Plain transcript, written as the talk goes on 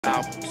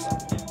Albums.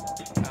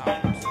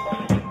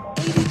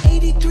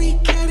 83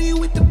 caddy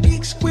with the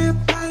big square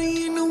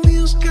body and the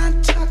wheels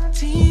got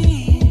tucked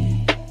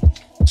in.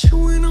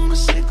 Chewing on a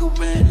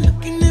cigarette,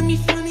 looking at me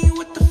funny.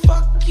 What the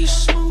fuck you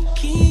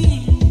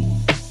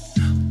smoking?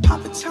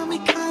 Pop a Tommy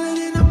Collin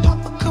and I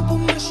pop a couple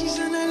mushies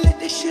and I let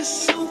that shit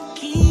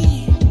soak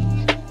in.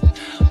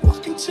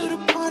 Walking to the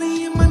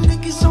party and my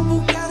niggas on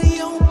Bugatti,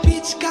 old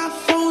bitch got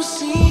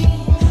frozen.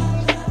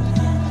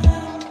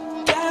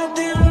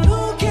 Goddamn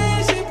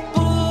Lucas and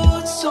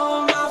boots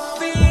on my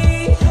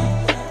feet.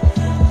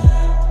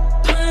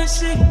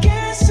 Punch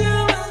against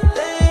my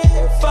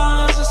leg,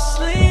 falls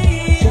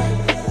asleep.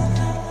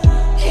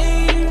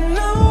 And you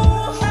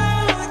know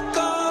how it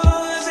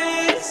goes,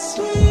 it's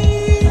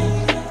sweet.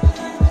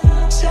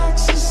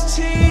 Texas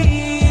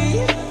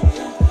tea.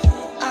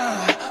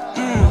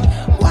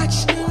 Watch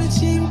the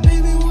team,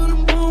 baby, wanna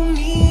bone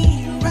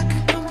me.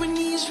 Record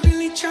companies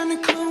really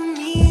tryna clone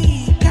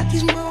me. Got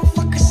these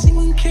motherfuckers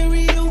singing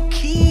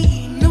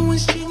karaoke. No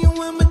one's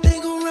genuine, but they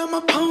gon' ride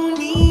my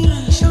pony.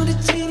 Show the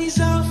titties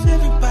off,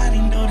 everybody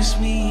notice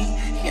me.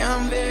 Yeah,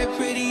 I'm very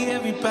pretty,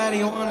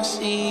 everybody wanna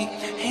see.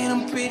 And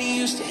I'm pretty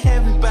used to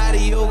everybody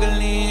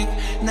yodeling.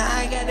 Now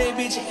I got that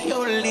bitch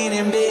yodeling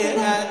in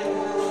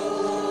bed.